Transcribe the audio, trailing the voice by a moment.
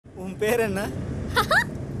பேர் என்ன?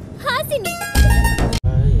 ஹாசினி.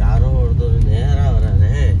 யாரோ ஒருத்தர் நேரா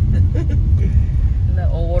வரானே. இல்ல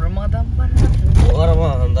ஓரமா தான் ஓரமா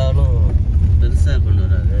வந்தாலும் பெருசா கொண்டு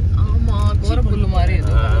வராது. ஆமா கோரப்புல்லு மாதிரி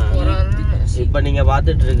இப்ப நீங்க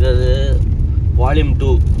பாத்துட்டு இருக்கிறது volume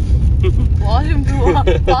 2. Volume 2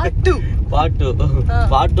 part 2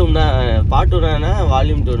 part 2னா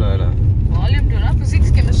volume 2னா volume 2னா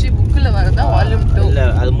physics chemistry புக்ல வரதா வால்யூம் 2 இல்ல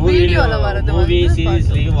அது மூவில வரது மூவி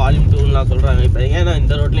சீரிஸ்லயும் வால்யூம் 2ன்னு சொல்றாங்க. இப்போ ஏன்னா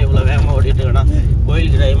இந்த ரோட்ல இவ்வளவு வேகமா ஓடிட்டு இருக்கனா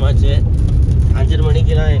கோயிலுக்கு டைம் ஆச்சு. 5:30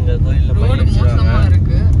 மணிக்கெல்லாம் எங்க கோயில்ல ரோடு மோசமா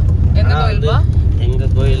இருக்கு. எந்த கோயில்பா? எங்க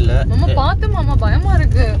கோயில்ல மாமா பாத்து மாமா பயமா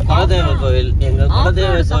இருக்கு. குலதெய்வ கோயில் எங்க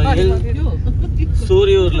குலதெய்வ கோயில்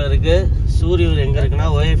சூரியூர்ல இருக்கு. சூரியூர் எங்க இருக்குன்னா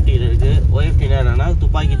OFTல இருக்கு. OFTனா என்னன்னா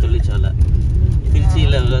துப்பாக்கி தொழிற்சாலை.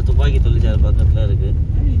 திருச்சியில உள்ள துப்பாக்கி தொழிற்சாலை பக்கத்துல இருக்கு.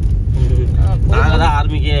 நாங்க தான்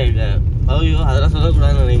ஆர்மிக்கே ஐயோ அதெல்லாம்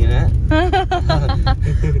சொல்லக்கூடாதுன்னு நினைக்கிறேன்.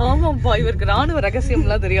 ஆமாப்பா இவருக்கு ராணுவ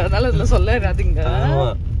ரகசியம்லாம் தெரியும், அதனால இதுல சொல்லாதீங்க.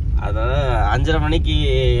 அதனால 5:30 மணிக்கு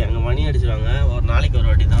அங்க மணி அடிச்சிருவாங்க. ஒரு நாளைக்கு ஒரு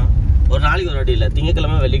வாட்டி தான். ஒரு நாளைக்கு ஒரு வாட்டி இல்ல,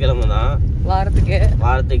 திங்கக்கிழமை வெள்ளிக்கிழமை தான்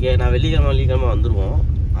வாரத்துக்கே. நான் வெள்ளிக்கிழமை வந்துருவோம்.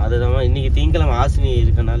 அதுதான் இன்னைக்கு திங்கக்கிழமை ஹாசினி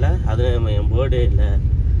இருக்கனால அது என் பர்த்டே இல்ல,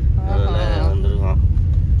 அதனால வந்துருவோம்.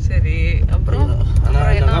 சரி அப்புறம்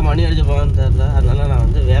ஆனா மணி அடிச்சு போகணும்னு தெரியல, அதனால நான்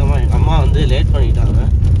வந்து வேகமா எங்க அம்மா வந்து லேட் பண்ணிட்டாங்க.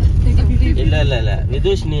 இல்ல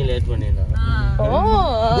விதுஷினி லேட் பண்ணிட்டாங்க. ஓ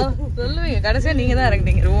சொல்லுவீங்க, கடைசியா நீங்க தான்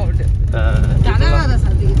இறங்கிட்டீங்க ரூம் விட்டு.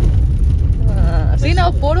 சீனா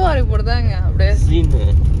போடுவாரு போடுதாங்க அப்படியே சீன்.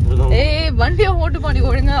 ஏய் வண்டியா ஓட்டு பாடி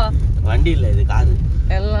ஒழுங்கா. வண்டி இல்ல இது காரு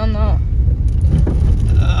எல்லாம் தான்.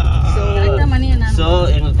 சோ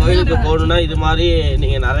எங்க கோயிலுக்கு போகணும்னா இது மாதிரி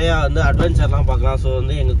நீங்க நிறைய வந்து அட்வென்ச்சர்லாம் பார்க்கலாம். சோ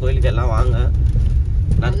வந்து எங்க கோயிலுக்கு எல்லாம் வாங்க.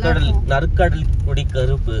 நற்கடல் குடி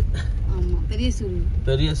கருப்பு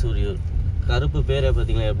பெரிய சூரியூர் கருப்பு பேரை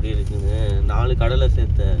பாத்தீங்களா எப்படி இருக்குங்க. 4 கடலை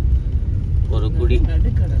சேர்த்த ஒரு குடி.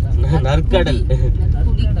 நற்கடல்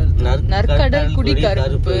குடி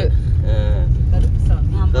கருப்பு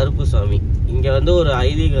கருப்பு சாமி. இங்க வந்து ஒரு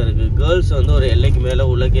ஐதீகம் இருக்கு. கேர்ள்ஸ் வந்து ஒரு எல்லைக்கு மேல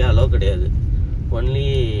உள்ளக்கே அலோ கிடையாது. ஒன்லி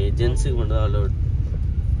ஜென்ஸுக்கு மட்டும் தான் அலோட்.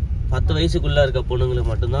 10 வயசுக்குள்ள இருக்க பொண்ணுங்களை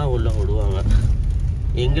மட்டும்தான் உள்ள விடுவாங்க.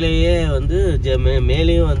 எங்களையே வந்து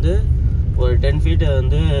மேலேயும் வந்து ஒரு 10 feet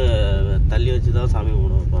வந்து தள்ளி வச்சுதான் சாமி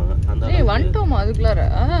கும்பிட வைப்பாங்க. அந்த வந்துட்டோம் அதுக்குள்ளார.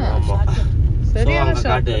 ஆமா சரியான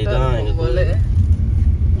காட்டு. இதான் எங்க கோயில்.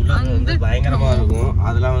 உள்ள வந்து பயங்கரமா இருக்கும்.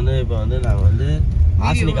 அதெல்லாம் வந்து இப்போ வந்து நான் வந்து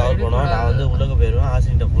ஹாசினி கவர் பண்ணுவோம். நான் வந்து உலக போயிருவேன்,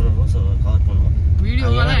 ஹாசினிட்ட போடுவோம், கவர் பண்ணுவோம்.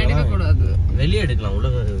 வீடியோலாம் எடுக்க கூடாது, வெளியே எடுக்கலாம்.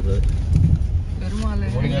 உலக பெருமாளே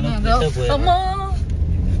அம்மா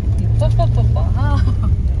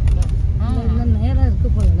நேரா இருக்கு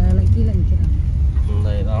போல கீழே நிக்கிறாங்க.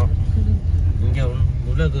 இங்க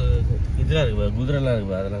உலக இதெல்லாம் இருக்கு, குதிரைலாம்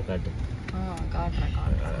இருக்கு, அதெல்லாம் காட்டு. காட்டுறேன்.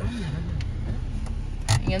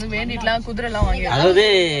 இங்க வந்து வேண்டிட்டுலாம் குதிரைலாம் வாங்கி, அதாவது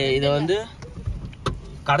இதை வந்து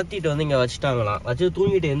கடத்திட்டு வந்து இங்க வச்சுட்டாங்களாம். வச்சு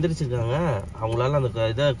தூங்கிட்டு எந்திரிச்சிருக்காங்க. அவங்களால அந்த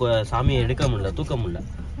இதை சாமியை எடுக்க முடியல, தூக்க முடியல.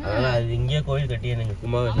 அதனால அது இங்கேயே கோயில் கட்டி எனக்கு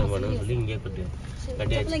கும்பாபிஷேகம் பண்ணு சொல்லி இங்கேயே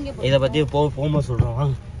கட்டியாச்சு. இதை பத்தி போகும்போது சொல்றோம்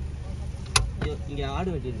வாங்க. இங்க ஆடு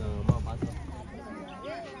வெட்டிருக்காங்க, அம்மா பார்த்தோம்.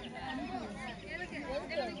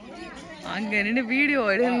 அங்க நின்று வீடியோ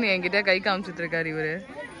எடுன்னு என்கிட்ட கை காமிச்சிட்டு இருக்காரு இவரு.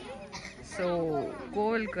 ஸோ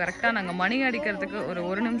கோவிலுக்கு கரெக்டாக நாங்கள் மணி அடிக்கிறதுக்கு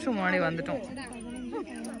ஒரு நிமிஷம் முன்னாடி வந்துட்டோம்.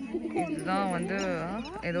 இதுதான் வந்து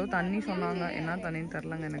ஏதோ தண்ணி சொன்னாங்க, என்ன தண்ணின்னு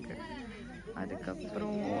தெரிலங்க எனக்கு.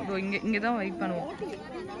 அதுக்கப்புறம் இங்கே தான் வெயிட் பண்ணுவோம்.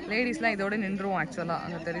 லேடிஸ்லாம் இதோட நின்றுவோம். ஆக்சுவலாக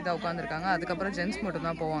அங்கே தெரியுதா உட்காந்துருக்காங்க. அதுக்கப்புறம் ஜென்ட்ஸ் மட்டும்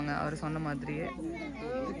தான் போவாங்க அவர் சொன்ன மாதிரியே.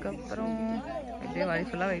 அதுக்கப்புறம் இப்படியே வழி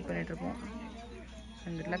ஃபுல்லாக வெயிட் பண்ணிகிட்ருப்போம்.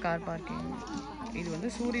 அந்த இடத்துல கார் பார்க்கிங். இது வந்து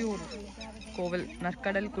சூரியூர் கோவில்,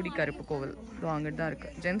 நற்கடல் குடி கருப்பு கோவில். இது அங்கிட்டு தான்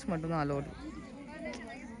இருக்குது. ஜென்ட்ஸ் மட்டும்தான் அலோடு.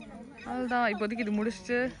 அதுதான் இப்போதைக்கு இது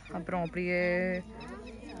முடிச்சுட்டு அப்புறம் அப்படியே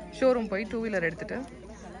ஷோரூம் போய் 2 வீலர் எடுத்துகிட்டு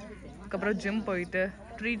அதுக்கப்புறம் ஜிம் போயிட்டு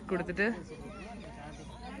ட்ரீட் கொடுத்துட்டு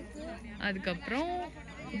அதுக்கப்புறம்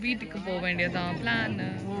வீட்டுக்கு போக வேண்டியதான் பிளான்.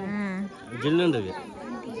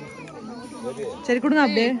 சரி கொடுங்க,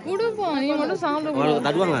 அப்படியே கொடுப்போம். நீ மட்டும் சாப்பிட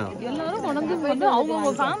எல்லாரும் வந்து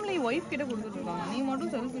அவங்க ஃபேமிலி ஒய்ஃப் கிட்ட கொடுத்துட்டு இருக்காங்க. நீ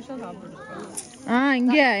மட்டும் செல்ஃபிஷா சாப்பிட்டு.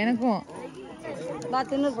 இங்க எனக்கும்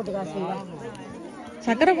போட்டு காசு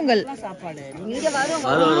சக்கரை பொங்கல் சாப்பாடு இங்க வரும்.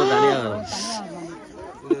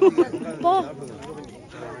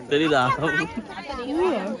 தெரியுதா?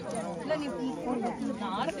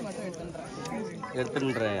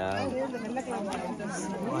 எடுத்துன்றியா?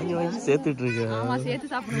 சேர்த்துட்டு இருக்கேன். சேர்த்து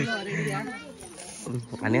சாப்பிடுங்க.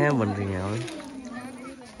 அநியாயம் பண்றீங்க.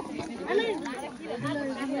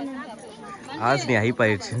 ஹாசினி ஹைப்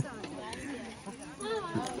ஆயிடுச்சு.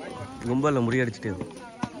 கும்பல முறியடிச்சுட்டே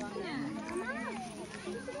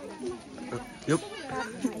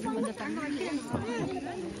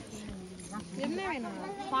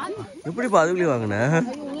எப்படிப்பா அதுக்குள்ளே வாங்கினேன்?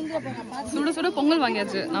 சுட சுட பொங்கல்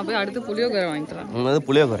வாங்கியாச்சு. நான் போய் அடுத்து புளியோகரை வாங்கிக்கிறேன். அது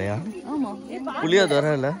புளியோகரையா? ஆமா,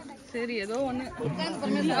 புளியோதரை இல்ல. சரி ஏதோ ஒண்ணு.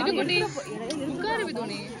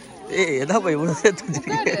 ஏய் எதாப்பா இவ்வளவு சேர்த்து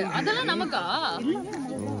வச்சிருக்கீங்க? அதெல்லாம் நமக்கா?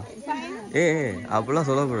 ஏய் அப்படிலாம்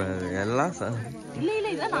சொல்லக்கூடாது. எல்லாம் இல்ல இல்ல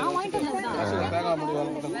இதான் நான் வாங்கிட்டு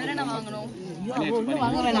வந்தேன். வேற என்ன வாங்கணும்?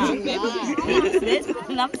 வாங்க வேணாம்.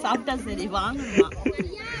 சாப்பிட்டா சரி வாங்கலாம்.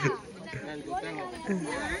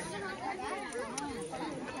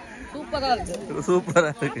 சூப்பரா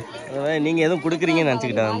இருக்கு. நீங்க எதுவும் குடுக்குறீங்கன்னு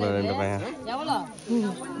நினைச்சுக்கிட்டாங்க ரெண்டு பையன்.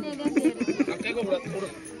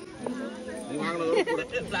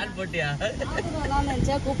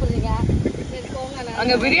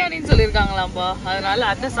 அங்க பிரியாணின்னு சொல்லிருக்காங்களாம்பா, அதனால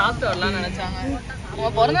அத்தை சாப்பிட்டு வரலாம்னு நினைச்சாங்க. உங்க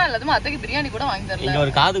பிறந்த நாள் இல்லாம அத்தைக்கு பிரியாணி கூட வாங்கி தரல. இங்க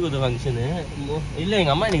ஒரு காது குத்து ஃபங்க்ஷனு. இல்ல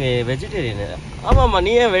எங்க அம்மா நீங்க வெஜிடேரியன். ஆமாம்மா,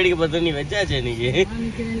 நீ ஏன் வேடிக்கை பார்த்து? நீ வெஜ்ஜாச்சு இன்னைக்கு.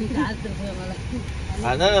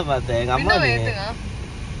 அதான் பார்த்தேன் எங்க அம்மா.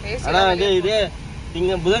 ஆனா வந்து இது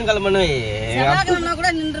நீங்க புதன்கிழமை கூட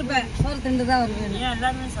நின்றுப்பேன். சோறு திண்டு தான் வருவேன்.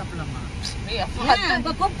 எல்லாருமே சாப்பிடலாமா?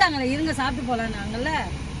 இப்ப கூப்பிட்டாங்களே, இருங்க சாப்பிட்டு போலாம். நாங்கல்ல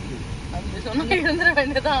சொன்னா இருந்துட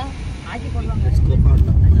வேண்டியதான். ஆக்கி போடுவாங்க.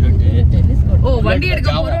 ஓ வண்டி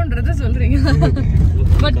எடுக்க போறோம்ன்றத சொல்றீங்க.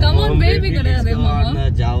 பட் கம் ஆன் பேபி கிடையாது மாமா.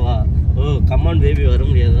 Java. O come on baby வர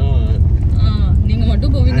முடியாதோ? நீங்க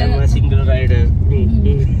மட்டும் போவீங்க. Single rider.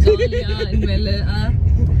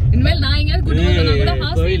 இனிமேல் நான் எங்கயாவது கூட்டி போறேன்னா கூட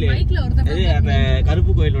ஹாஸ்டல் பைக்ல ஒருத்தர்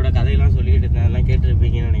கருப்பு கோயிலோட கதையெல்லாம் சொல்லிட்டு இருந்தேன். அதெல்லாம்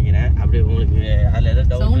கேட்டிருப்பீங்கன்னு நினைக்கிறேன். அப்படியே உங்களுக்கு அதுல ஏதாவது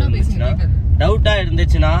டவுட்டா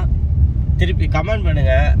இருந்துச்சுன்னா திருப்பி கமெண்ட்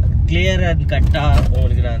பண்ணுங்க. கிளியர் அண்ட் கட்டா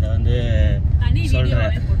உங்களுக்கு நான் அதை வந்து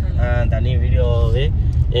சொல்றேன். தனி வீடியோவே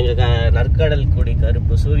எங்க நற்கடல் கொடி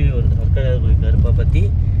கருப்பு சூரியூர் நற்கடல் கொடி கருப்பை பத்தி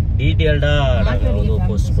டீட்டெயில்டா நாங்கள் வந்து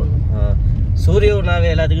போஸ்ட் பண்ணுவோம். சூரியூர்னாவே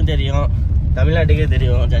எல்லாத்துக்கும் தெரியும், தமிழ்நாட்டுக்கே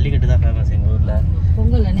தெரியும். ஜல்லிக்கட்டு தான் ஃபேமஸ் எங்க ஊர்ல.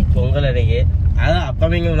 பொங்கல் அன்னைக்கு அதான்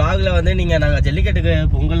அப்கமிங் vlogல வந்து நீங்க நாங்க ஜல்லிக்கட்டுக்கு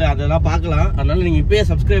பொங்கல் அதெல்லாம் பார்க்கலாம். அதனால நீங்க இப்பயே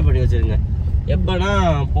சப்ஸ்கிரைப் பண்ணி வச்சிருங்க. எப்பனா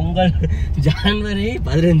பொங்கல் ஜனவரி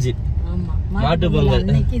 15 மாட்டு பொங்கல்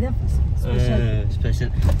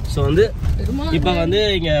ஸ்பெஷல். ஸோ வந்து இப்போ வந்து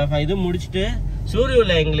இங்க இது முடிச்சுட்டு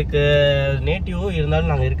சூரியூர்ல எங்களுக்கு நேட்டிவ்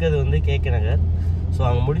இருந்தாலும் நாங்கள் இருக்கிறது வந்து கேகே நகர். ஸோ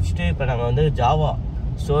அங்கே முடிச்சுட்டு இப்போ நாங்கள் வந்து ஜாவா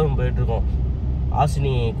ஷோரூம் போயிட்டுருக்கோம்.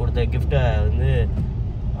 ஹாசினி கொடுத்த கிஃப்டை வந்து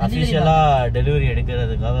அஃபிஷியலாக டெலிவரி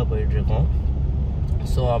எடுக்கிறதுக்காக போயிட்டுருக்கோம்.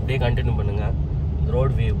 ஸோ அப்படியே கண்டினியூ பண்ணுங்கள்.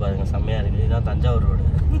 ரோடு வியூ பாருங்கள், செம்மையாக இருக்குது. இதுதான் தஞ்சாவூர் ரோடு.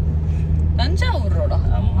 தஞ்சாவூர் ரோடா?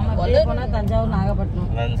 ஆமாம், தஞ்சாவூர்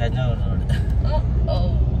நாகப்பட்டினம். தஞ்சாவூர் ரோடு.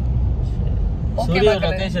 சூரியூர்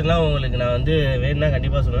லொகேஷன்லாம் உங்களுக்கு நான் வந்து வேணும்னா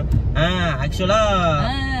கண்டிப்பாக சொல்லுவேன்.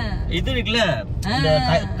 ஆக்சுவலாக இது இருக்குல்ல, இந்த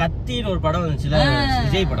கத்தின்னு ஒரு படம் வந்துச்சுல,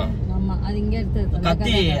 விஜய் படம்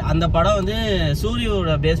கத்தி. அந்த படம் வந்து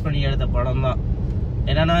சூரியோட பேஸ் பண்ணி எடுத்த படம் தான்.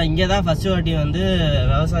 ஏன்னா இங்கே தான் ஃபர்ஸ்ட் வாட்டி வந்து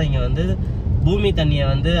விவசாயிங்க வந்து பூமி தண்ணியை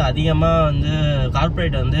வந்து அதிகமாக வந்து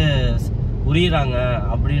கார்பரேட் வந்து உரியிறாங்க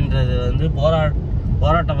அப்படின்றது வந்து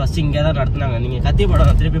போராட்டம் ஃபர்ஸ்ட் இங்கே தான் நடத்துனாங்க. நீங்கள் கத்தி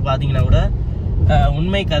படம் திருப்பி பார்த்தீங்கன்னா கூட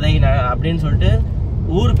உண்மை கதை அப்படின்னு சொல்லிட்டு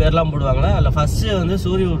ஊர் பேர்லாம் போடுவாங்களா, அதில் ஃபர்ஸ்ட்டு வந்து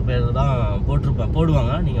சூரியூர் பேர் தான்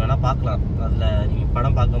போடுவாங்க. நீங்கள் வேணால் பார்க்கலாம். அதில் நீங்கள்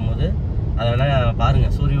படம் பார்க்கும்போது அதை வேணால்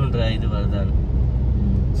பாருங்கள், சூரியூன்ற இது வருதான்னு.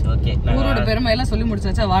 ஓகே, ஊரோட பெருமை எல்லாம் சொல்லி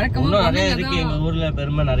முடிச்சாச்சா? வழக்கமா நிறைய இருக்கு எங்க ஊர்ல,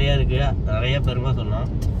 பெருமை நிறைய இருக்கு. நிறைய பெருமை சொல்லலாம்.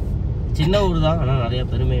 சின்ன ஊர் தான், ஆனா நிறைய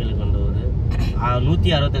பெருமைகள் கொண்ட ஊர்.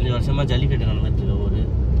 165 வருஷமா ஜல்லிக்கட்டு நடந்துட்டு இருக்க ஊர்.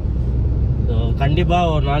 ஸோ கண்டிப்பா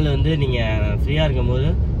ஒரு நாள் வந்து நீங்க ஃப்ரீயா இருக்கும் போது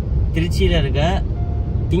திருச்சியில இருக்க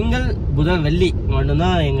திங்கள் புதன் வெள்ளி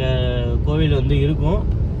மட்டும்தான் எங்க கோவில் வந்து இருக்கும்.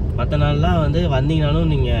 மற்ற நாள்லாம் வந்து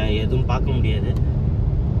வந்தீங்கன்னாலும் நீங்க எதுவும் பார்க்க முடியாது.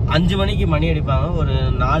 5 மணிக்கு மணி அடிப்பாங்க. ஒரு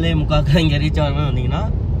 4:45 இங்கே ரீச் ஆகாம வந்தீங்கன்னா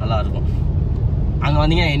நல்லா இருக்கும். அங்க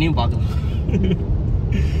வந்தீங்கன்னா என்னையும் பார்க்கலாம்.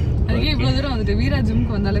 அதுக்கே இவ்வளவு தூரம் வந்துட்டு வீரா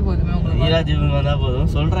ஜிம்க்கு வந்தாலே போதுமே. உங்களுக்கு வீரா ஜிம்க்கு வந்தா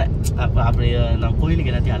போதும் சொல்றேன். அப்படி நான்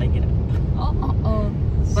கோயிலுக்கு எல்லாத்தையும் அழைக்கிறேன்.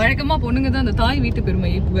 வழக்கமா பொண்ணுங்க தான் அந்த தாய் வீட்டு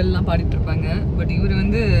பெருமை புகழ் எல்லாம் பாடிட்டு இருப்பாங்க. பட் இவர்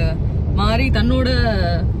வந்து மாறி தன்னோட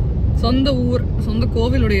சொந்த ஊர் சொந்த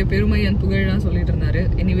கோவிலுடைய பெருமை அண்ட் புகழ் சொல்லிட்டு இருந்தாரு.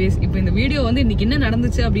 எனிவேஸ் இப்போ இந்த வீடியோ வந்து இன்னைக்கு என்ன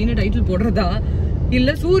நடந்துச்சு அப்படின்னு டைட்டில் போடுறதா இல்ல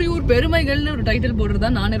சூரியூர் பெருமைகள்னு ஒரு டைட்டில் போடுறதா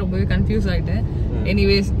நானே ரொம்பவே கன்ஃபியூஸ் ஆயிட்டேன்.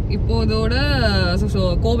 எனிவேஸ் இப்போ இதோட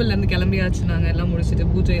கோவில்ல இருந்து கிளம்பியாச்சு. நாங்க எல்லாம் முடிச்சுட்டு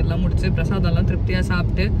பூஜை எல்லாம் முடிச்சு பிரசாதம் எல்லாம் திருப்தியா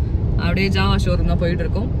சாப்பிட்டு அப்படியே ஜாவா ஷோரூம் தான் போயிட்டு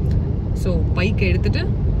இருக்கோம். ஸோ பைக்கை எடுத்துட்டு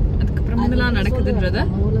அதுக்கப்புறம் என்னெல்லாம் நடக்குதுன்றத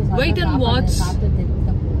வெயிட் அண்ட் வாட்ச்.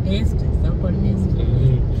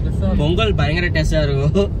 பொங்கல் பயங்கர டேஸ்டா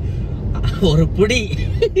இருக்கும். ஒரு புடி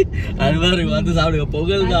அது வந்து சாப்பிடுங்க.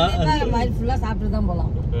 பொங்கல் தான் சாப்பிட்டு தான்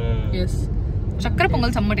போலாம். எஸ், சக்கரை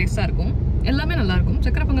பொங்கல் செம்ம டேஸ்டா இருக்கும். எல்லாமே நல்லா இருக்கும்.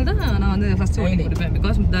 சக்கரை பொங்கல் தான் நான் வந்து ஃபர்ஸ்ட் வாங்கி கொடுப்பேன்,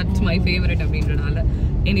 பிகாஸ் தட்ஸ் மை ஃபேவரட் அப்படின்றனால.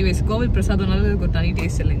 எனிவேஸ் கோவில் பிரசாதம்னால ஒரு தனி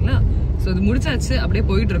டேஸ்ட் இல்லைங்களா? ஸோ இது முடிச்சாச்சு, அப்படியே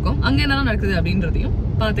போயிட்டு இருக்கோம். அங்கே என்னெல்லாம் நடக்குது அப்படின்றதையும்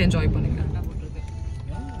பார்த்து என்ஜாய் பண்ணுங்க.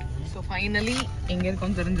 ஸோ ஃபைனலி எங்கே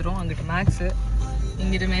இருக்கோம் தெரிஞ்சிடும். அங்கிட்ட மேக்ஸு,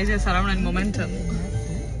 இங்கிட்ட major Saravanan momentum.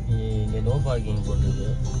 No parking போட்டுருக்கு.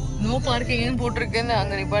 நோ பார்க்கிங்னு போட்டிருக்குன்னு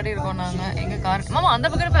அங்கே நிப்பாட்டி இருக்கோம் நாங்கள். எங்க கார் மாமா அந்த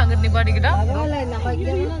பக்கம் போய் அங்கிட்டு நிப்பாட்டிக்கிட்டா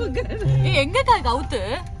எங்கக்கா கவுத்து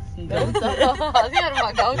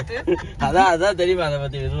அதான் தெரியுமா அதை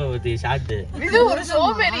பத்தி ஷார்ட். இது ஒரு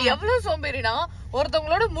சோம்பேறி. எவ்வளவு சோம்பேறினா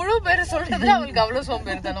ஒருத்தவங்களோட முழு பேரு சொல்றதுல அவங்களுக்கு அவ்வளவு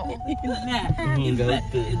சோம்பேறி தானோ.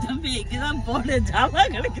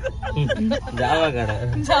 ஜாவா கடை,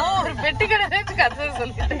 ஜாவா ஒரு பெட்டி கடை கதை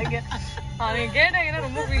சொல்லிட்டாங்க. அவங்க கேட்டாங்கன்னா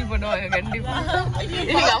ரொம்ப ஃபீல் பண்ணுவாங்க கண்டிப்பா.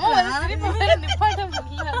 நிப்பாட்ட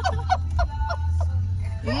முடியல.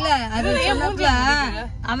 இல்ல அது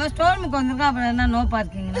அவன் ஸ்டோரூமுக்கு வந்திருக்கான். அப்புறம் என்ன நோ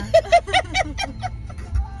பார்க்கிங்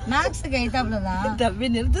மேக்ஸ் கைத்தாப்லதான் தம்பி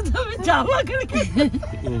நிறுத்து தம்பி ஜாவா கிடைக்கு.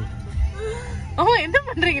 என்ன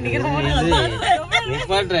பண்றீங்க நீங்க?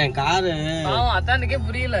 நிப்பாட்டுறேன் காரு. அதானுக்கே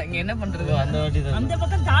புரியல இங்க என்ன பண்றது. அந்த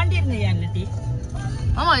பக்கம் தாண்டி இருந்தேன்.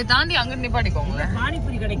 ஆமா இதை தாண்டி அங்க நிப்பாட்டிக்கோங்க.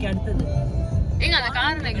 பானிபூரி கடைக்கு அடுத்தது எங்க அந்த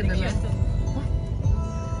கார் நிக்குதுல்ல,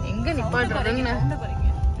 எங்க நிப்பாட்டுறதுன்னு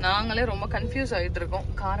நாங்களே ரொம்ப கன்ஃபியூஸ் ஆயிட்டு இருக்கோம்.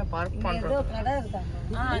 காரை பார்க் பண்றோம்.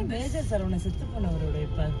 மேஜர் சரவண செத்து போனவரோட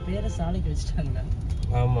இப்ப பேரை சாலைக்கு வச்சுட்டாங்க.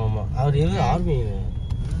 ஆமா ஆமா, அவர் எது ஆர்மியில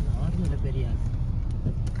பெரிய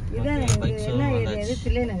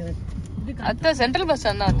அத்த சென்ட்ரல் பஸ்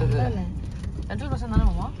ஸ்டாண்ட் தான். அத்தது சென்ட்ரல் பஸ் ஸ்டாண்ட் தானே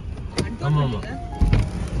மாமா? ஆமா ஆமா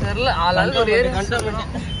தெரியல. ஆளாளுக்கு ஒரு ஏரியா.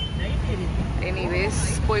 எனிவேஸ்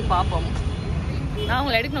போய் பாப்போம். நான்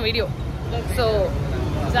உங்களை எடுக்கணும் வீடியோ. ஸோ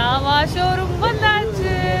ஜாவா ஷோரூம்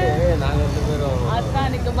வந்தாச்சு.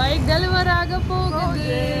 அத்தானுக்கு பைக் டெலிவர் ஆக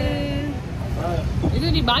போகுது. இது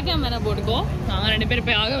நீ பேக் கேமரா போட்டுக்கோ. நாங்கள் 2 பேர்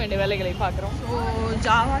போய் ஆக வேண்டிய வேலைகளை பார்க்குறோம். ஸோ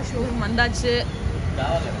ஜாவா ஷோரூம் வந்தாச்சு.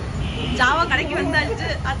 ஜாவா கடைக்கு வந்தாச்சு.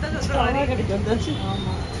 அதான் சொல்ற கடைக்கு வந்தாச்சு.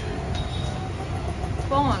 ஆமாம்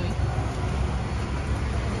போவாங்க.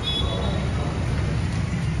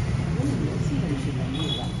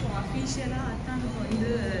 அஃபீஷியலாக அத்தானுக்கு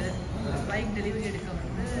வந்து பைக் டெலிவரி எடுக்க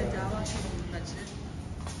வந்து ஜாவா ஷோரூம் வந்தாச்சு.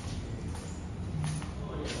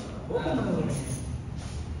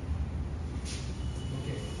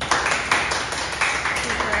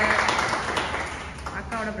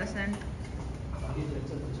 அக்காவோட present.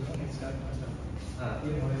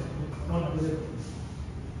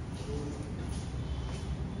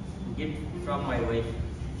 gift from my wife.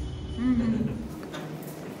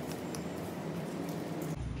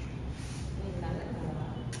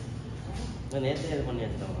 நான் நேத்து இது பண்ணி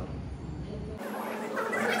எடுத்தேன்.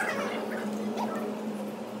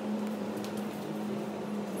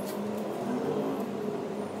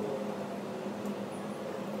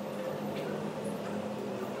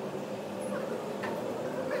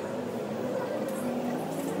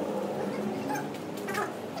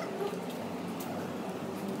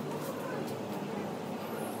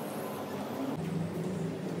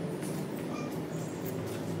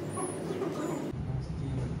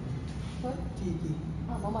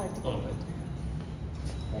 மாமா எடுத்துக்கோங்க.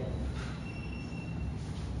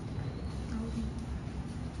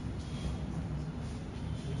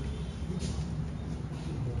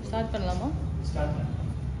 ஸ்டார்ட் பண்ணலாமா? ஸ்டார்ட்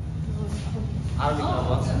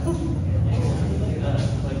ஆரம்பிக்கலாமா?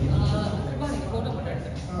 போட்டோ போட்டு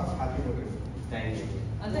எடுத்துறேன்.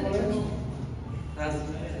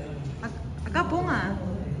 அக்கா போங்க.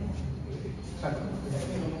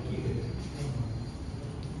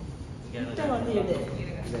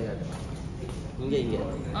 இங்க இங்க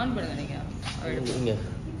ஆன் பண்ணுங்க நீங்க. இங்க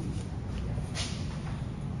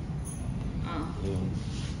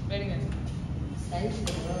ரெடிங்க.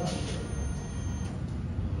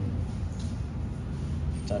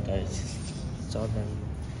 ஸ்டார்ட் ஆயிடுச்சு. ஸ்டார்ட்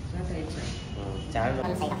ஆயிடுச்சு.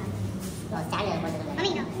 சேனல்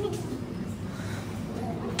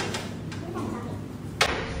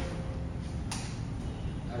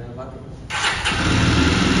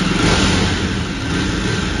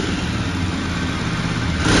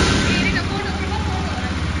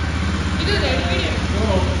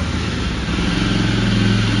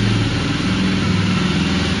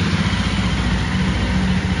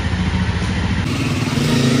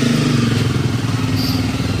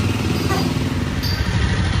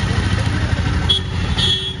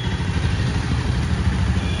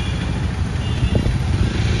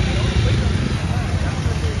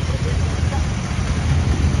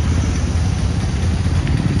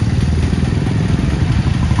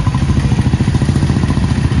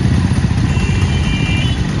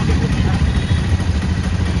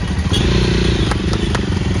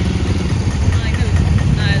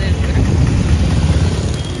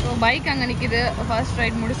பைக் அங்கே நிற்கிது. ஃபர்ஸ்ட்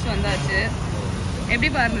ரைட் முடிச்சுட்டு வந்தாச்சு. எப்படி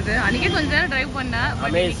பாருந்தது? அன்றைக்கே கொஞ்சம் நேரம் ட்ரைவ் பண்ணேன்.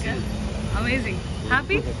 அமேசிங்.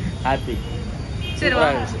 ஹாப்பி சரி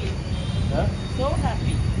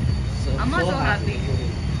அம்மா ஸோ ஹாப்பி.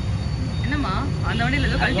 என்னம்மா அந்த வண்டியில்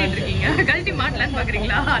ஏதோ கழட்டிட்டு இருக்கீங்க? கழட்டி மாட்டலான்னு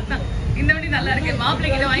பார்க்குறீங்களா? அதான் இந்த வண்டி நல்லா இருக்கு,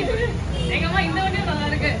 மாப்பிள்ளைக்கு இதை வாங்கி. எங்கம்மா இந்த வண்டியும் நல்லா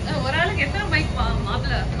இருக்கு. ஒரு ஆளுக்கு எத்தனை பைக்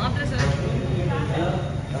மாப்பிள்ளை சார்?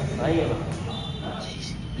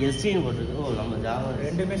 எஸ்டின்னு போட்டுருக்கு. நம்ம ஜாவா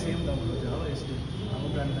ரெண்டுமே சேம் தான். ஜாவா எஸ்டி நம்ம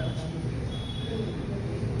பிராண்ட் தான்.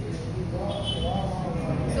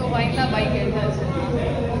 ஸோ ஃபைனலாக பைக் எடுத்தாச்சு.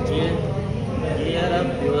 Clear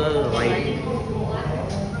of pure white.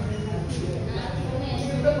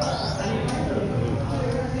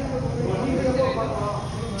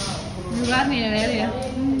 நீ வேலையா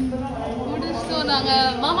முடிச்சுட்டு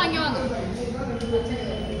நாங்கள் மாமா இங்கே வாங்க.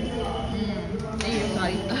 ஐயோ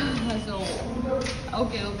sorry. So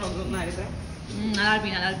okay no problem. நான் இருக்கிறேன். நல்லா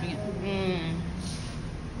இருப்பீங்க.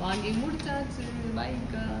 வாங்கி முடிச்சாச்சு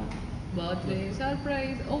பைக்கா. Birthday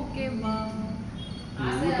surprise. ஓகேவா?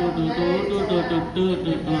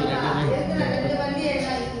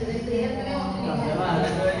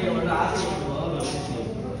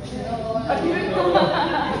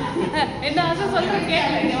 என்ன ஆசை சொல்ற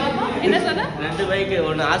கேட்கல. என்ன சொன்ன? 2 பைக்,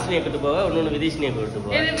 ஒன்னு ஆசினியை கூட்டு போவ, இன்னொன்னு விதிஷ்ணியை கூட்டு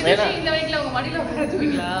போவ. இந்த பைக்ல உங்க மடியில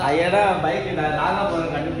உட்காந்துவீங்களா? ஐயா பைக் நானா போற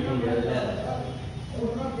கண்டுபிடிக்க முடியாதுல்ல.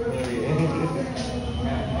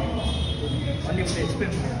 வண்டி போய்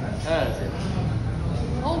எக்ஸ்பிளைன் பண்ணுங்க. சரி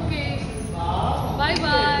ஓகே பை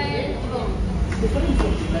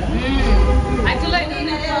ஆக்சுவலாக இது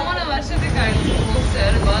வந்து போன வருஷத்துக்கு ஆயிடுச்சு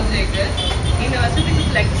போஸ்டர் பர்த்டேக்கு. இந்த வருஷத்துக்கு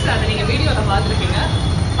ஃப்ளெக்ஸ் அதை நீங்கள் வீடியோவில் பார்த்துருப்பீங்க.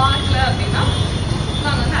 பார்க்கல அப்படின்னா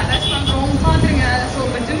நாங்கள் வந்து அட்டாச் பண்ணுறோம், பார்த்துருங்க. ஸோ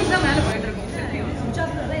இப்போ ஜிம்முக்கு தான் மேலே போயிட்டுருக்கோம்.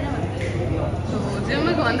 ஸோ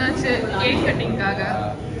ஜிம்முக்கு வந்தாச்சு கேக் கட்டிங்காக.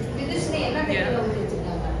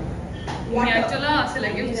 ஆக்சுவலாக சில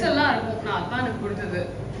கிஃப்ட்ஸ் எல்லாம் இருக்கும். நான் அப்பா எனக்கு கொடுத்தது.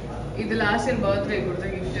 இது லாஸ்ட் இயர் பர்த்டே கொடுத்த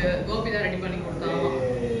கிஃப்ட்டு. கோபி தான் ரெடி பண்ணி கொடுத்தான்.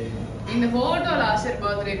 இந்த ஃபோட்டோ லாஸ்ட் இயர்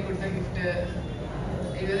பர்த்டே கொடுத்த கிஃப்ட்டு.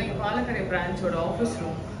 இது வந்து எங்கள் பாலக்கரை பிரான்ச்சோட ஆஃபீஸ்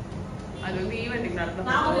ரூம். அது வந்து ஈவெண்ட்டுக்கு நடத்த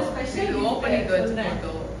ஓப்பனிங் வச்சு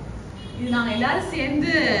ஃபோட்டோ. இது நாங்கள் எல்லாரும்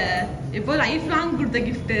சேர்ந்து இப்போ லைஃப் லாங் கொடுத்த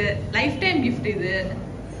கிஃப்ட்டு, லைஃப் டைம் கிஃப்ட். இது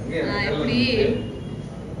எப்படி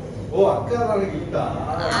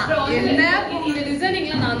என்ன இந்த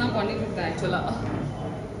டிசைனிங்லாம் நான் தான் பண்ணி கொடுத்தேன் ஆக்சுவலா.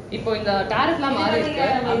 இப்போ இந்த டாரிஃப்லாம் மாறி இருக்கு.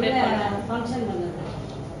 ஃபங்க்ஷன் பண்ணது.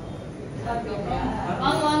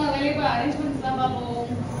 வாங்க வெளியே போய் அரேஞ்ச்மெண்ட்ஸ்லாம் பார்ப்போம்.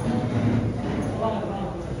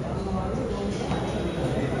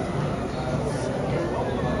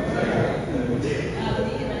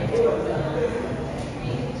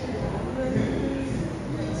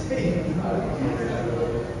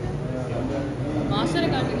 மாஸ்டரை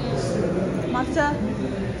காட்டுங்க.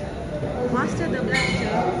 மாஸ்டர் த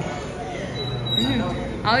பிளாஸ்டர்.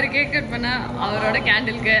 அவர் கேக் கட் பண்ண அவரோட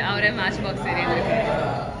கேண்டிலுக்கு அவரே மேட்ச் பாக்ஸ் எரியுது.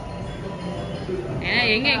 ஏன்னா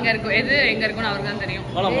எங்க இருக்கும் எது எங்க இருக்கும்னு அவருக்கு தான் தெரியும்.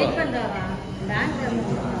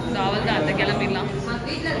 அவள் தான் அந்த கிளம்பிடலாம்.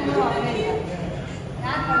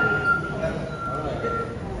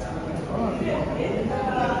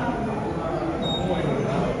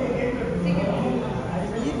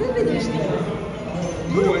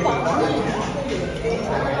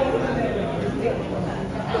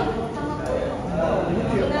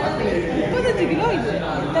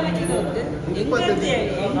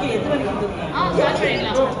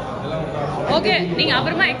 ஓகே நீங்க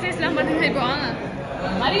அப்புறமா எக்ஸசைஸ்லாம் பண்ணுங்க. இப்போ வாங்க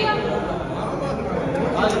மரியா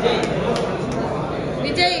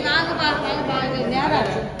விஜய் வாங்கப்பா நேரம்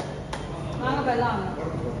ஆச்சு. வாங்கப்பா எல்லாம்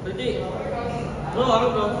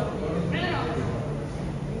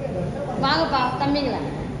வாங்கப்பா தம்பிங்களா.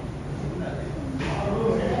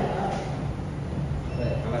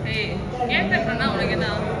 ஏய் கேக் கட் பண்ணா உனக்கு என்ன?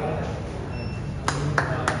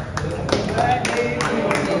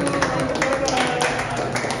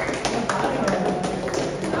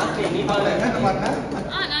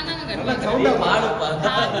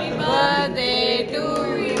 Happy birthday to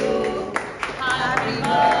you. Happy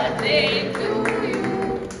birthday to you.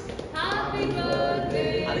 Happy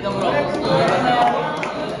birthday.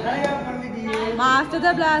 Master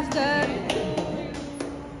the blaster.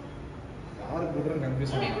 और गुडर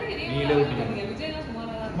कंफ्यूज नीले उठी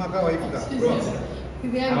मका वाइफ का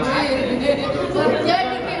இது சத்யா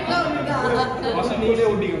டிக்கெட்ல உண்டா मस्त नीले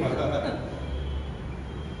उठी मका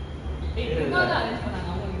இதுதான் அரேஞ்ச் பண்ணாங்க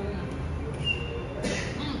அவங்க.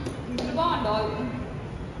 இது பா டால்.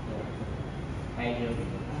 थैंक यू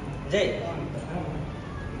जय.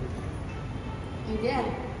 இது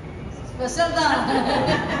ஸ்பெஷல் தான்.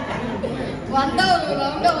 வந்தா ஒரு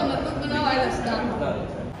ரவுண்டா ஒன்னு தூக்குனா வைரஸ் தான்.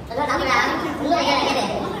 Hello,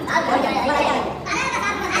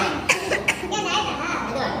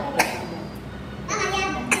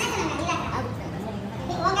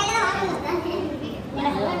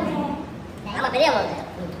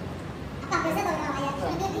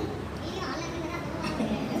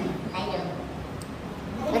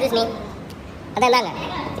 Excuse me. அதான் தாங்க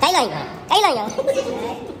கையில் வாங்கிக்கோ கையில் வாங்கிக்கோ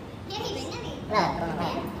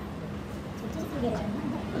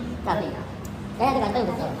எனக்கு கஷ்டம்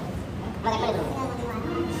கொடுத்தோம் அதை கட் பண்ணி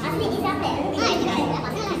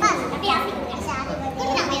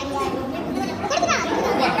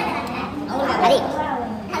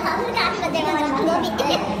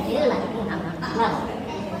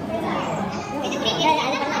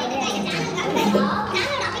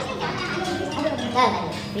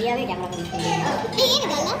ஃப்ரீயாகவே கேமரா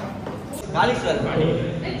காலிஸ்வர்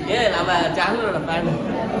ஏ நம்ம சேனலோட fan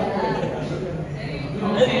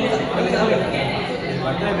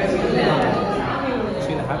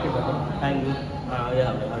happy birthday. Thank you.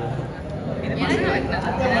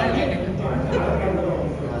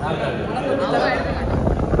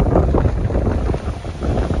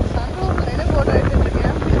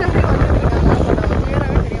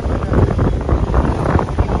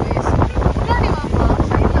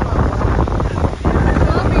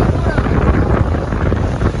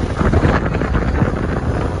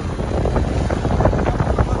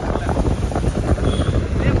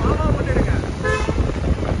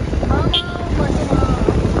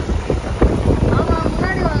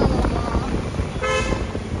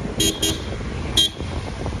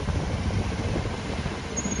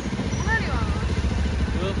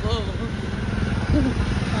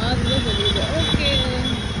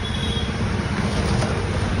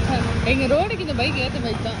 எங்க ரோடுக்கு இந்த பைக் ஏத்த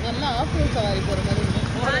பைக் தான் நல்லா ஆஃப் ரோட் சவாரி போற மாதிரி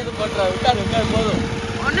போதும்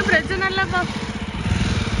ஒன்றும் பிரச்சனை இல்லப்பா.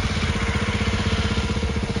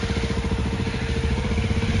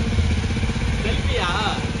 செல்ஃபியா?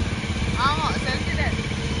 ஆமா செல்ஃபி தான்.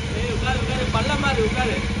 உட்காரு உட்காரு பல்ல மாதிரி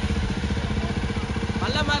உட்காரு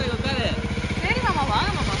பல்ல மாதிரி உட்காரு. சரி மாமா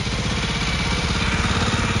வாங்க மாமா.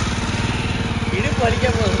 இடுப்பு வலிக்க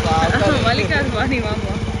போகுதுப்பா. வலிக்காதுப்பா நீ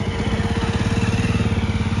வாமா.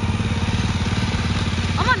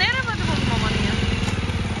 ஆமா நேரா பார்த்து போங்க மாமா நீங்க.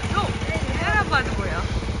 யோ நேரா பார்த்து போயா.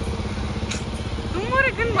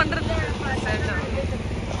 தும்முறக்குன்னு பண்றது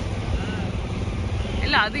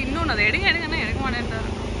இல்ல அது இன்னொன்று அதை எடுங்க எடுங்கன்னா எடுக்க மாட்டேன்ட்டாரு.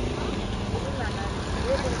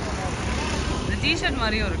 இந்த டிஷர்ட்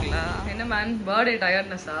மாதிரியும் இருக்குல்ல. என்ன மேன் பர்த்டே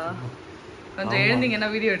டயர்ட்னஸா? கொஞ்சம் எழுந்தீங்கன்னா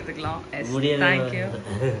வீடியோ எடுத்துக்கலாம். Yes thank you.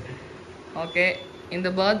 ஓகே இந்த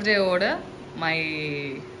பர்த்டேவோட மை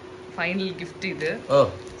ஃபைனல் கிஃப்ட் இது.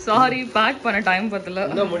 சாரி பேக் பண்ண டைம் பத்தல.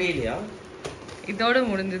 இன்னும் முடியலையா? இதோட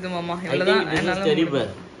முடிஞ்சது மாமா. இவ்வளவுதான் என்னால தெரியல.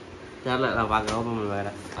 நான் பார்க்க ஓபன் பண்ண வேற.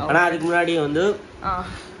 ஆனா அதுக்கு முன்னாடி வந்து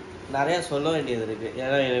நிறைய சொல்ல வேண்டியது இருக்கு.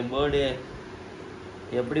 ஏன்னா எனக்கு பர்த்டே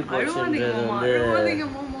எப்படி போச்சுன்றது வந்து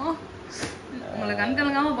உங்களை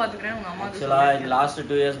கண்கலங்காம பாத்துக்கிறேன் உங்க அம்மா. ஆக்சுவலா இந்த லாஸ்ட்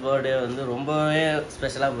 2 இயர்ஸ் பர்த்டே வந்து ரொம்பவே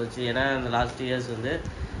ஸ்பெஷலா போச்சு. ஏன்னா இந்த லாஸ்ட் 2 இயர்ஸ் வந்து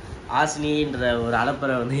ஹாசினின்ற ஒரு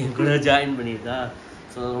அலப்பறை வந்து என் கூட ஜாயின் பண்ணியிருக்கா.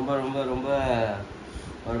 ஸோ ரொம்ப ரொம்ப ரொம்ப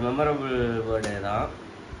ஒரு மெமரபிள் பர்த்டே தான்.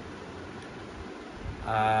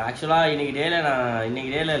 ஆக்சுவலாக இன்னைக்கு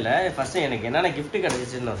டேல இல்லை ஃபர்ஸ்ட் எனக்கு என்னென்ன கிஃப்ட்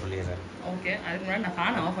கிடைச்சிச்சுன்னு நான் சொல்லிடுறேன். ஓகே அதுக்கு முன்னாடி நான்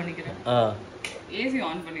ஃபேன் ஆஃப் பண்ணிக்கிறேன். ஏசி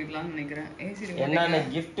ஆன் பண்ணிடலாம்னு நினைக்கிறேன். ஏசி என்னென்ன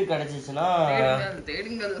கிஃப்ட் கிடைச்சிச்சுன்னா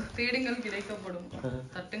தேடுங்கள் தேடுங்கள் கிடைக்கப்படும்,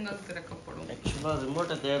 தட்டுங்கள் திறக்கப்படும். ஆக்சுவலாக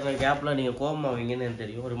ரிமோட்டை தேடுற கேப்பில் நீங்கள் கோபமாவீங்கன்னு எனக்கு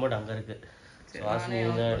தெரியும். ரிமோட் அங்கே இருக்கு. வாசனை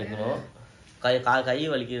தான் எடுக்கணும். கை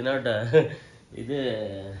வலிக்குதுன்னா இது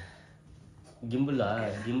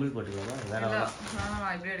கிம்பிள் போட்டுக்கோங்க. வேணாம்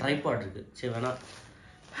ட்ரைபாட் இருக்கு. சரி வேணாம்.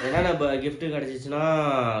 என்னென்ன கிஃப்ட் கிடச்சிச்சுன்னா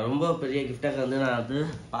ரொம்ப பெரிய கிஃப்டாக வந்து நான் வந்து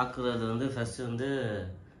பார்க்குறது வந்து ஃபர்ஸ்ட் வந்து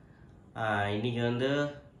இன்னைக்கு வந்து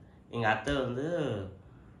எங்கள் அத்தை வந்து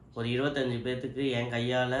ஒரு 25 பேர்த்துக்கு என்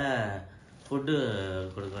கையால் ஃபுட்டு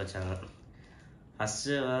கொடுக்க வச்சாங்க.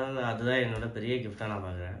 ஃபஸ்ட்டு அதுதான் என்னோட பெரிய கிஃப்டாக நான்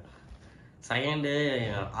பார்க்குறேன். Second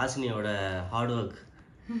ஹாசினியோட hard work.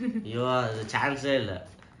 ஐயோ அது சான்ஸே இல்லை.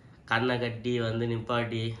 கண்ணை கட்டி வந்து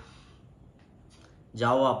நிப்பாட்டி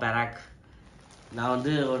ஜாவா பெராக். நான்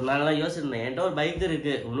வந்து ஒரு நாளெலாம் யோசிச்சிருந்தேன் என்கிட்ட ஒரு பைக்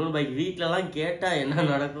இருக்குது, இன்னொரு பைக் வீட்டிலலாம் கேட்டால் என்ன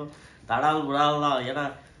நடக்கும், தடால் புடாலாம். ஏன்னா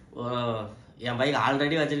என் பைக்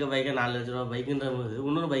ஆல்ரெடி வச்சுருக்க பைக்கை 4 லட்ச ரூபா பைக்குன்ற போது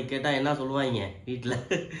இன்னொரு பைக் கேட்டால் என்ன சொல்லுவாங்க வீட்டில்.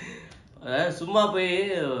 சும்மா போய்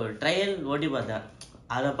ட்ரையல் ஓட்டி பார்த்தேன்.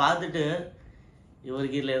 அதை பார்த்துட்டு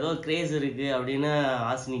இவருக்கு இதில் ஏதோ க்ரேஸ் இருக்குது அப்படின்னு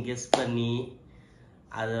ஹாசினி கெஸ் பண்ணி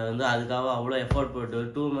அதை வந்து அதுக்காக அவ்வளோ எஃபோர்ட் போட்டு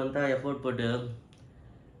 2 மந்த்தாக எஃபோர்ட் போட்டு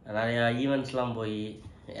நிறையா ஈவெண்ட்ஸ்லாம் போய்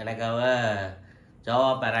எனக்காக ஜாவா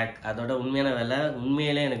பெராக் அதோட உண்மையான விலை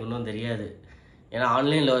உண்மையிலே எனக்கு இன்னும் தெரியாது. ஏன்னா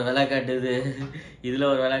ஆன்லைனில் ஒரு விலை காட்டுது, இதில்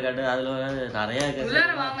ஒரு விலை காட்டுது, அதில் ஒரு நிறையா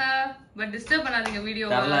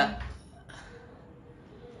தரல.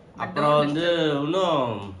 அப்புறம் வந்து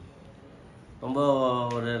இன்னும் ரொம்ப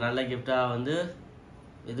ஒரு நல்ல கிஃப்டாக வந்து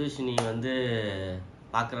விதுஷினி வந்து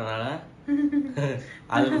பார்க்குறனால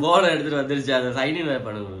அது ஃபோனை எடுத்துகிட்டு வந்துருச்சு. அதை சைன்இன்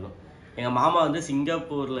பண்ண முடியும். எங்கள் மாமா வந்து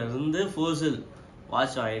சிங்கப்பூரில் இருந்து ஃபோசில்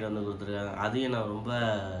வாட்ச் வாங்கிட்டு வந்து கொடுத்துருக்காங்க. அதையும் நான் ரொம்ப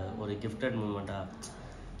ஒரு கிஃப்டட் மூமெண்ட்டாக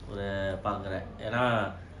ஒரு பார்க்குறேன். ஏன்னா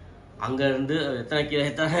அங்கேருந்து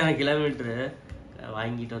எத்தனை கிலோமீட்ரு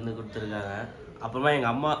வாங்கிட்டு வந்து கொடுத்துருக்காங்க. அப்புறமா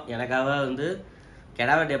எங்கள் அம்மா எனக்காக வந்து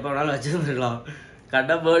கிடா வெட்டி எப்போ வேணாலும் வச்சுருந்துருக்கலாம்.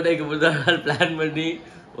 கரெக்டாக பர்த்டேக்கு முதல் நாள் பிளான் பண்ணி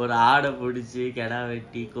ஒரு ஆடை பிடிச்சி கிடா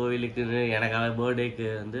வெட்டி கோவிலுக்குன்னு எனக்காக பர்த்டேக்கு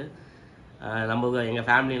வந்து நம்ம எங்கள்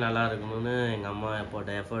ஃபேமிலி நல்லா இருக்கணும்னு எங்கள் அம்மா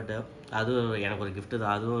போட்ட எஃபர்ட்டு. அதுவும் எனக்கு ஒரு கிஃப்ட்டு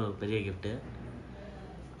தான், அதுவும் ஒரு பெரிய கிஃப்ட்டு.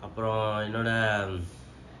 அப்புறம் என்னோடய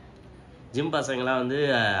ஜிம் பசங்களாம் வந்து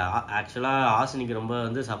ஆக்சுவலாக ஹாசினிக்கு ரொம்ப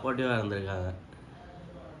வந்து சப்போர்ட்டிவாக இருந்திருக்காங்க.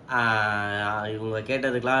 இவங்க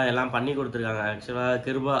கேட்டதுக்கெலாம் எல்லாம் பண்ணி கொடுத்துருக்காங்க. ஆக்சுவலாக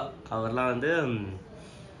கிருபா அவர்லாம் வந்து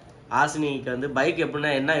ஹாசினிக்கு வந்து பைக்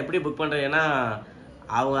எப்படின்னா எப்படி புக் பண்ணுறது, ஏன்னா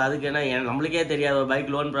அவங்க அதுக்கு என்ன நம்மளுக்கே தெரியாது ஒரு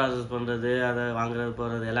பைக் லோன் ப்ராசஸ் பண்ணுறது, அதை வாங்குறது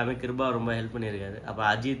போகிறது எல்லாமே கிருபா ரொம்ப ஹெல்ப் பண்ணியிருக்காரு. அப்போ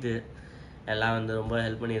அஜித் எல்லாம் வந்து ரொம்ப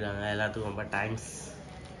ஹெல்ப் பண்ணியிருக்காங்க. எல்லாத்துக்கும் ரொம்ப தேங்க்ஸ்.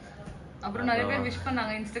 அப்புறம் நிறைய பேர் விஷ்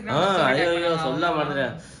பண்ணாங்க இன்ஸ்டாகிராம். ஐயோ சொல்ல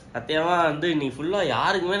மாட்டேன் சத்தியமா வந்து நீ ஃபுல்லா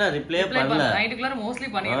யாருக்குமே நான் ரிப்ளே பண்ணல. நைட்டுக்குள்ள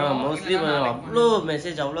மோஸ்ட்லி அவ்வளோ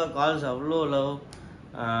மெசேஜ், அவ்வளோ கால்ஸ், அவ்வளோ லவ்.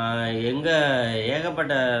 எங்க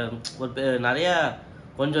ஏகப்பட்ட ஒரு நிறைய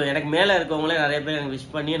கொஞ்சம் எனக்கு மேலே இருக்கவங்களே நிறைய பேர் எனக்கு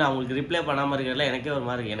விஷ் பண்ணி நான் உங்களுக்கு ரிப்ளை பண்ணாமல் இருக்கிறதுல எனக்கே ஒரு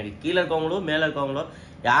மாதிரி இருக்கு. எனக்கு கீழே இருக்கவங்களும் மேலே இருக்கவங்களோ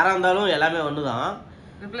யாராக இருந்தாலும் எல்லாமே ஒன்று தான்.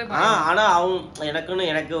 ஆனால் அவங்க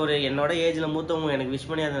எனக்கு ஒரு என்னோட ஏஜில் மூத்தவங்க எனக்கு விஷ்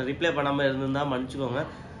பண்ணி அதை ரிப்ளை பண்ணாமல் இருந்திருந்தா மன்னிச்சுக்கோங்க.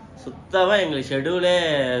 சுத்தமாக எங்களுக்கு ஷெடியூலே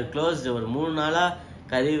க்ளோஸ்டு. ஒரு 3 நாளாக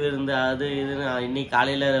கறி விருந்து அது இதுன்னு. இன்னைக்கு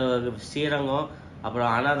காலையில் ஸ்ரீரங்கம், அப்புறம்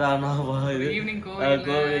அன்னதானம்,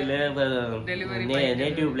 கோவில்,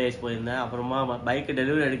 நேட்டிவ் பிளேஸ் போயிருந்தேன். அப்புறமா பைக்கு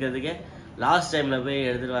டெலிவரி எடுக்கிறதுக்கே லாஸ்ட் டைமில் போய்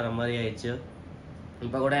எடுத்துகிட்டு வர மாதிரி ஆயிடுச்சு.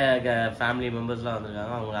 இப்போ கூட ஃபேமிலி மெம்பர்ஸ்லாம்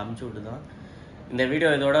வந்திருக்காங்க, அவங்கள அமுச்சு விட்டு தான் இந்த வீடியோ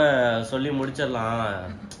இதோட சொல்லி முடிச்சிடலாம்.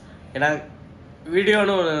 ஏன்னா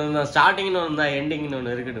வீடியோன்னு ஒன்று இருந்தால் ஸ்டார்டிங்னு ஒன்று இருந்தால் எண்டிங்னு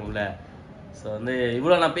ஒன்று இருக்கட்டும்ல. ஸோ வந்து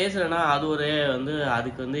இவ்வளோ நான் பேசுகிறேன்னா அது ஒரு வந்து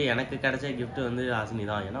அதுக்கு வந்து எனக்கு கிடைச்ச கிஃப்ட்டு வந்து ஹாசினி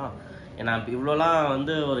தான். ஏன்னா இவ்வளோலாம்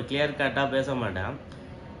வந்து ஒரு கிளியர் கட்டாக பேச மாட்டேன்.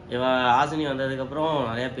 ஹாசினி வந்ததுக்கப்புறம்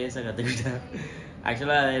நிறையா பேச கற்றுக்கிட்டேன்.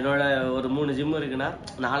 ஆக்சுவலாக என்னோட ஒரு 3 ஜிம் இருக்குன்னா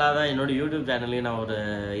 4ஆவதாக என்னோடய யூடியூப் சேனல்லையும் நான் ஒரு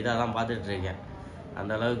இதாக தான் பார்த்துட்ருக்கேன்.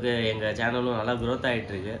 அந்த அளவுக்கு எங்கள் சேனலும் நல்லா க்ரோத்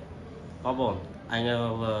ஆகிட்டுருக்கு. பார்ப்போம் அங்கே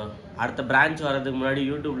அடுத்த பிரான்ச் வர்றதுக்கு முன்னாடி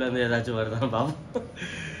யூடியூப்லேருந்து ஏதாச்சும் வருதான்னு பார்ப்போம்.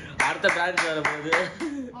 அடுத்த பிரான்ச் வரும்போது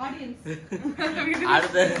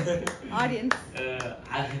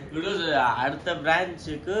அடுத்த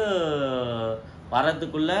பிரான்ச்சுக்கு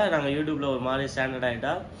வரதுக்குள்ள நாங்கள் யூடியூப்ல ஒரு மாதிரி ஸ்டாண்டர்ட்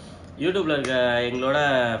ஆகிட்டா யூடியூப்ல இருக்க எங்களோட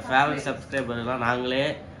ஃபேவரட் சப்ஸ்கிரைபர்லாம் நாங்களே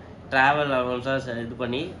ட்ராவல் அலவன்ஸாக இது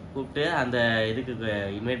பண்ணி கூப்பிட்டு அந்த இதுக்கு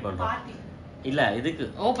இன்வைட் பண்ணுறோம். இல்லை இதுக்கு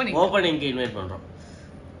ஓப்பனிங்க்கு இன்வைட் பண்ணுறோம்.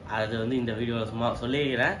 அது வந்து இந்த வீடியோவில் சும்மா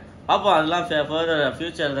சொல்லிக்கிறேன். பார்ப்போம், அதெல்லாம் ஃபர்தர்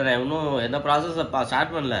ஃபியூச்சர் தானே, இன்னும் எந்த ப்ராசஸை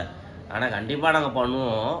ஸ்டார்ட் பண்ணல. ஆனால் கண்டிப்பாக நாங்கள்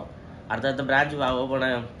பண்ணுவோம். அடுத்தடுத்த பிரான்ச்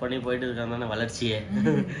ஓப்பன் பண்ணி போயிட்டு இருக்காங்க தானே வளர்ச்சியே.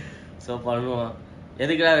 ஸோ பண்ணுவோம்.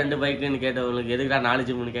 எதுக்குடா 2 பைக்குன்னு கேட்டவங்களுக்கு எதுக்குடா 4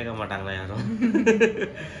 ஜிம்னு கேட்க மாட்டாங்களா யாரும்.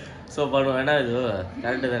 ஸோ பண்ணுவோம். வேணா இது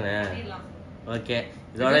கரெக்டு தானே. ஓகே,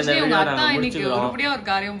 இதோட இந்த வீடியோ நாங்க முடிச்சுக்கிறோம். ஒருபடியா ஒரு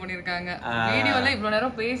காரியம் பண்ணிருக்காங்க. வீடியோல இவ்வளவு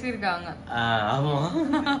நேரம் பேசிருக்காங்க. ஆமா,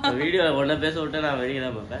 வீடியோ ஒண்ணு பேச விட்டு நான் வெளிய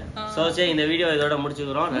தான் போறேன். சோ சரி, இந்த வீடியோ இதோட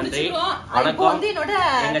முடிச்சுக்கிறோம். நன்றி, வணக்கம்.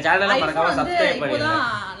 எங்க சேனலை மறக்காம சப்ஸ்கிரைப் பண்ணுங்க.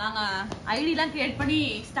 நாங்க ஐடிலாம் கிரியேட் பண்ணி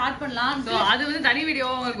ஸ்டார்ட் பண்ணலாம். சோ அது வந்து தனி வீடியோ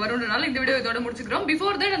உங்களுக்கு வரும்ன்றனால இந்த வீடியோ இதோட முடிச்சுக்கிறோம்.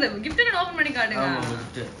 பிஃபோர் தட் அந்த gift என்ன ஓபன் பண்ணி காட்டுங்க. ஆமா,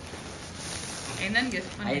 gift என்னன்னு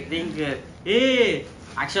கெஸ் பண்ணுங்க. ஐ திங்க்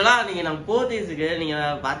ஆக்சுவலா நீங்க நம்ம போத்தீஸுக்கு நீங்க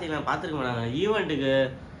பாத்துருக்க மாட்டாங்க. ஈவெண்ட்டுக்கு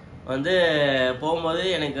வந்து போகும்போது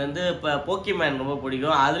எனக்கு வந்து இப்போ போக்கிமேன் ரொம்ப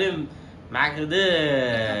பிடிக்கும். அதுலேயும் இது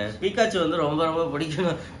பிக்காச்சு வந்து ரொம்ப ரொம்ப பிடிக்கும்.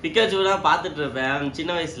 பிக்காச்சுலாம் பார்த்துட்டு இருப்பேன்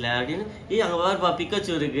சின்ன வயசுல. அப்படின்னு அங்கே பாருப்பா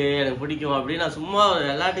பிக்காச்சு இருக்கு எனக்கு பிடிக்கும் அப்படின்னு நான் சும்மா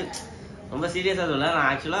விளையாட்டு ரொம்ப சீரியஸாக சொல்ல. நான்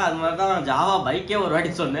ஆக்சுவலாக அது மாதிரி தான் ஜாவா பைக்கே ஒரு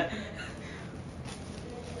வாட்டி சொன்னேன்.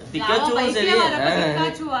 பிக்காச்சுவும் சரி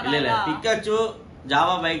இல்லை பிக்காச்சு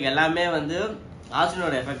ஜாவா பைக் எல்லாமே வந்து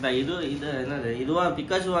ஹாசினியோட எஃபெக்ட் தான். இது என்னது இதுவா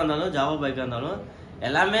பிக்காச்சுவா இருந்தாலும் ஜாவா பைக்கா இருந்தாலும்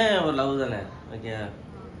எல்லாமே ஒரு லவ் தானே. ஓகே,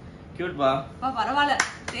 கியூட்பா. பரவாயில்ல,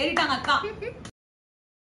 தேடிட்டாங்க அக்கா.